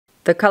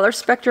The Colour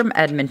Spectrum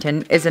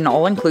Edmonton is an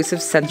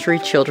all-inclusive sensory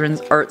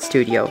children's art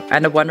studio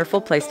and a wonderful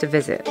place to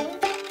visit.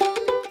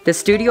 The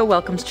studio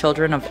welcomes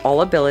children of all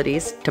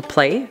abilities to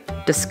play,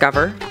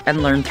 discover,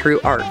 and learn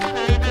through art.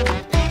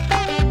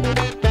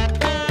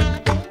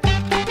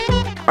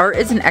 Art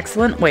is an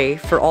excellent way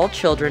for all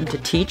children to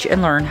teach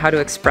and learn how to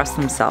express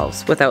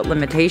themselves without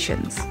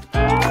limitations.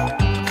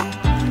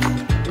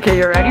 Okay,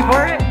 you ready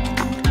for it?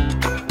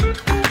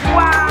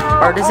 Wow!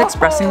 Art is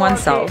expressing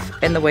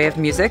oneself in the way of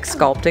music,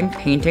 sculpting,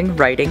 painting,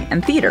 writing,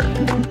 and theater.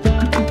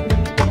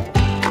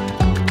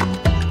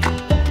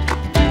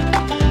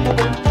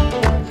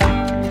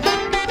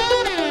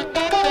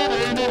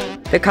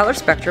 The Colour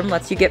Spectrum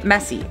lets you get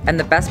messy, and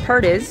the best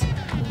part is,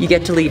 you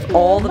get to leave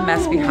all the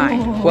mess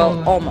behind.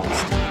 Well, almost.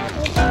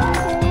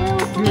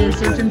 You're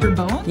searching for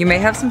bones? You may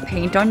have some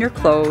paint on your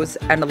clothes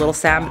and a little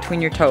sand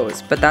between your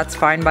toes, but that's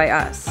fine by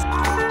us.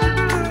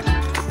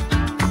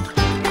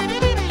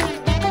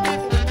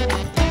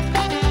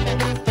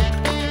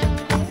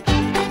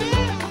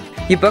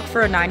 You book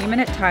for a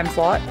 90-minute time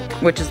slot,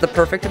 which is the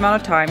perfect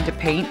amount of time to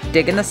paint,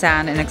 dig in the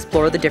sand, and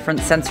explore the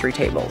different sensory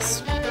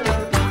tables.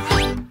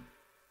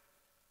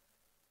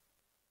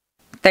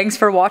 Thanks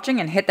for watching,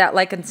 and hit that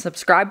like and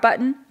subscribe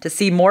button to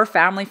see more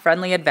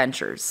family-friendly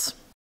adventures.